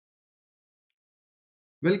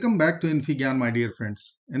Welcome back to infyGyan, my dear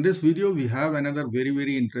friends. In this video, we have another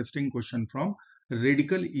very interesting question from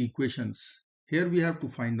radical equations. Here we have to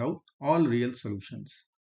find out all real solutions.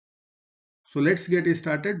 So let's get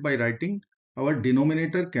started by writing our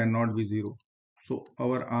denominator cannot be 0. So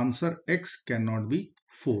our answer x cannot be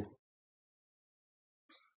 4.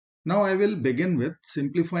 Now I will begin with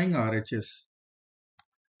simplifying RHS.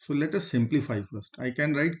 So let us simplify first. I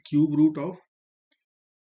can write cube root of.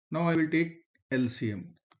 Now I will take LCM.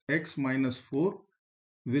 X minus 4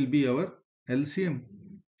 will be our LCM.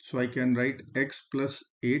 So I can write x plus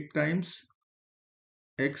 8 times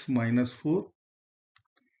x minus 4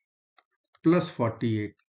 plus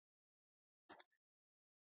 48.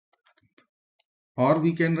 Or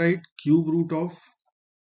we can write cube root of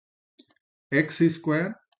x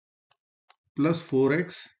square plus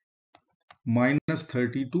 4x minus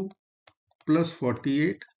 32 plus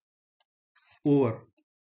 48 over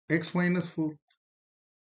x minus 4.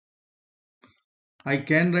 I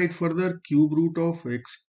can write further cube root of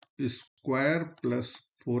x square plus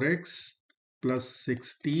 4x plus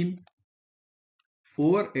 16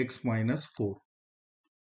 over x minus 4.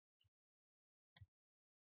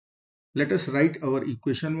 Let us write our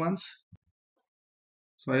equation once.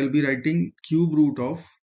 So I will be writing cube root of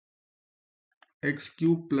x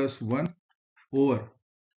cube plus 1 over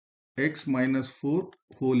x minus 4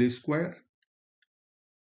 whole square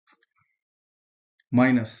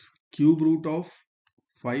minus cube root of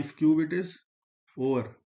 5 cube it is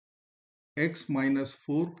over x minus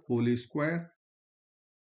 4 whole square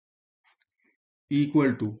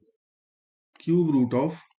equal to cube root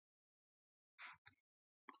of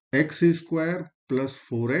x square plus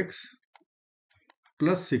 4x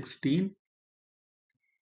plus 16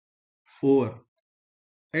 over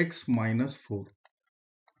x minus 4.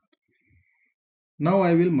 Now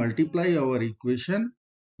I will multiply our equation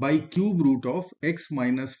by cube root of x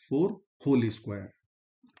minus 4 whole square.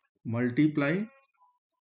 Multiply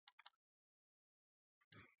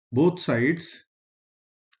both sides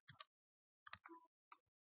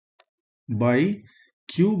by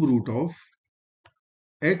cube root of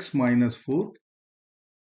x minus 4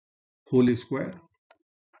 whole square.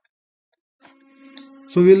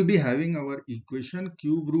 So we will be having our equation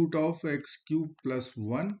cube root of x cube plus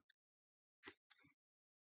 1.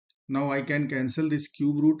 Now I can cancel this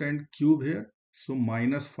cube root and cube here. So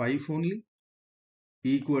minus 5 only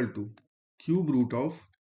equal to cube root of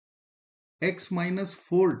x minus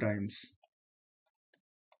 4 times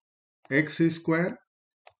x square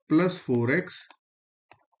plus 4x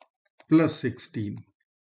plus 16.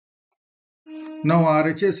 Now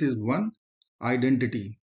RHS is one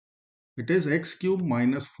identity. It is x cube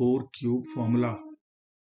minus 4 cube formula.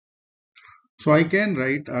 So I can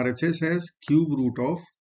write RHS as cube root of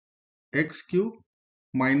x cube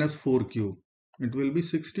minus 4 cube. It will be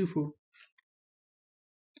 64.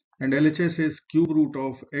 And LHS is cube root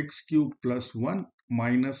of x cube plus 1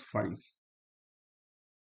 minus 5.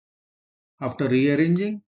 After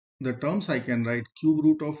rearranging the terms, I can write cube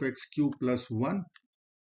root of x cube plus 1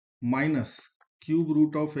 minus cube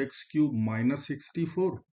root of x cube minus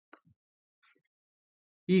 64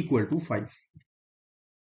 equal to 5.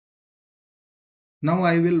 Now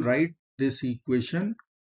I will write this equation,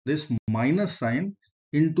 this minus sign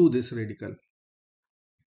into this radical.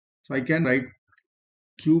 So I can write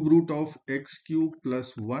cube root of x cube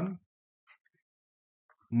plus 1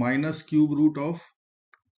 minus cube root of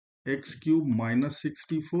x cube minus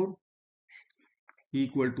 64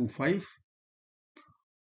 equal to 5.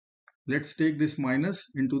 Let's take this minus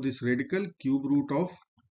into this radical. Cube root of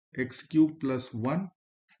x cube plus 1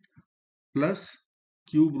 plus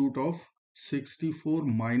cube root of 64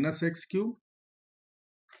 minus x cube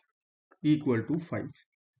equal to 5.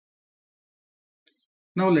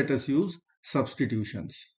 Now let us use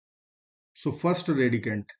substitutions. So first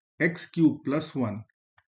radicand x cube plus 1.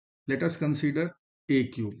 Let us consider a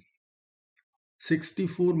cube.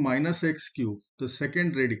 64 minus x cube, the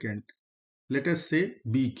second radicand. Let us say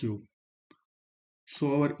b cube.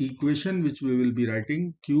 So our equation which we will be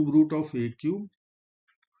writing, cube root of a cube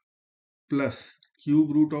plus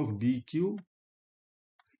cube root of b cube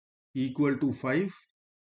equal to 5.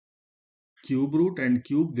 Cube root and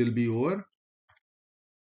cube will be over.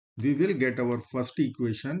 We will get our first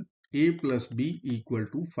equation, a plus b equal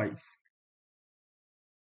to 5.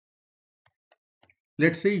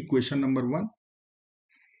 Let's say equation number 1.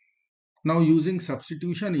 Now using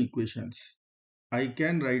substitution equations, I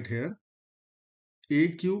can write here a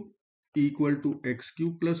cube equal to x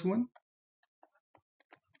cube plus 1,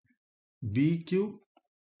 b cube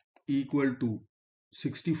equal to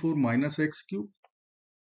 64 minus x cube.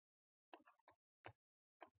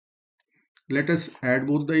 Let us add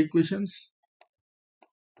both the equations.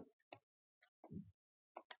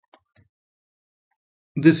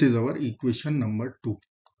 This is our equation number 2.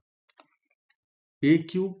 A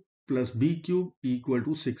cube plus B cube equal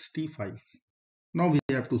to 65. Now we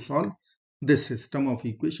have to solve this system of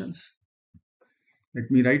equations.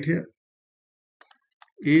 Let me write here.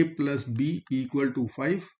 A plus B equal to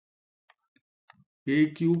 5.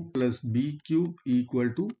 A cube plus B cube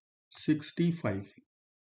equal to 65.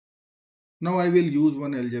 Now I will use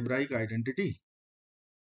one algebraic identity.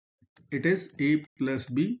 It is A plus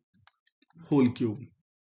B whole cube.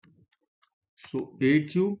 So A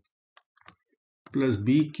cube plus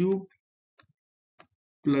B cube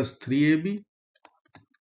plus 3AB,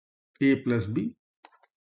 A plus B.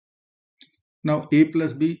 Now A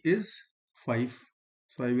plus B is 5.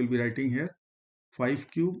 So I will be writing here 5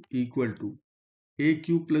 cube equal to A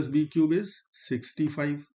cube plus B cube is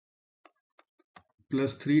 65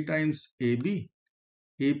 plus 3 times AB.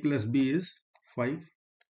 A plus B is 5.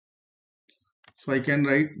 So I can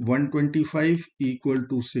write 125 equal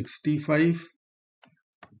to 65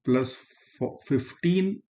 plus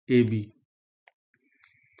 15 AB.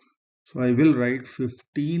 So I will write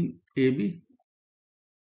 15 AB.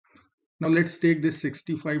 Now let's take this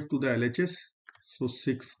 65 to the LHS. So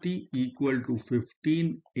 60 equal to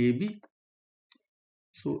 15 AB.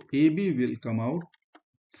 So AB will come out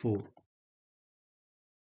 4.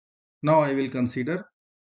 Now I will consider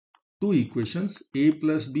two equations, A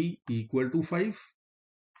plus B equal to 5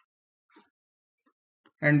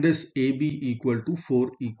 and this AB equal to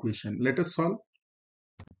 4 equation. Let us solve.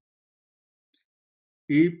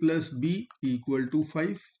 A plus B equal to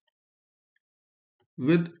 5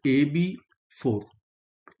 with AB 4.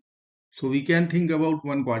 So we can think about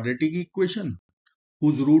one quadratic equation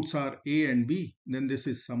whose roots are A and B. Then this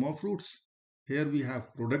is sum of roots. Here we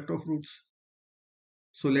have product of roots.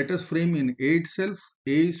 So let us frame in A itself.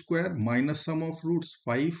 A square minus sum of roots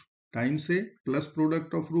 5 times A plus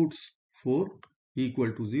product of roots 4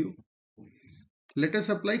 equal to 0. Let us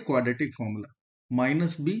apply quadratic formula.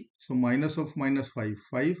 Minus B, so minus of minus 5,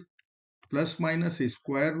 5 plus minus a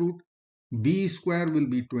square root. B square will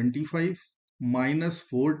be 25 minus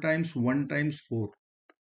 4 times 1 times 4.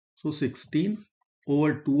 So 16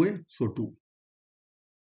 over 2A, so 2.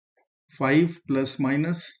 5 plus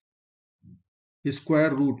minus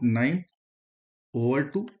square root 9 over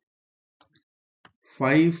 2.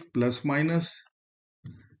 5 plus minus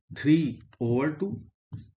 3 over 2.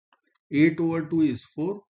 8 over 2 is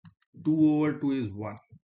 4. 2 over 2 is 1.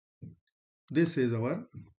 This is our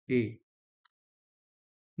A.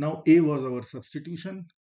 Now A was our substitution.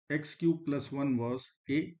 X cube plus 1 was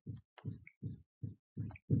A.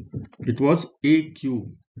 It was A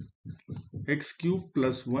cube. X cube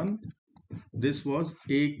plus 1. This was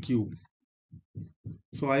A cube.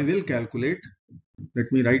 So I will calculate.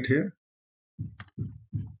 Let me write here.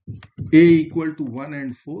 A equal to 1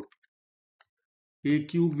 and 4. A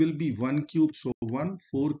cube will be 1 cube, so 1.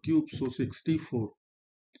 4 cube, so 64.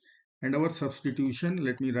 And our substitution,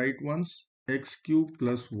 let me write once. X cube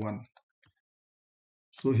plus 1.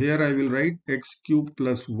 So here I will write x cube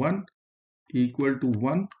plus 1 equal to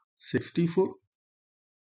 164.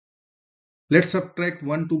 Let's subtract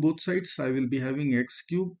 1 to both sides. I will be having x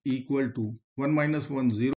cube equal to 1 minus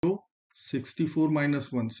 1 0, 64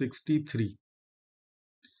 minus 1 63.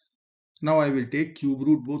 Now I will take cube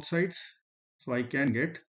root both sides. So I can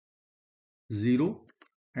get 0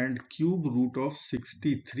 and cube root of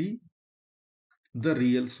 63, the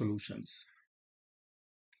real solutions.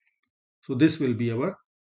 So this will be our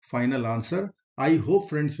final answer. I hope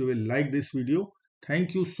friends you will like this video.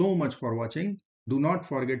 Thank you so much for watching. Do not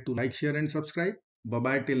forget to like, share and subscribe. Bye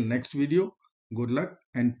bye till next video. Good luck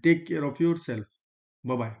and take care of yourself.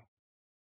 Bye bye.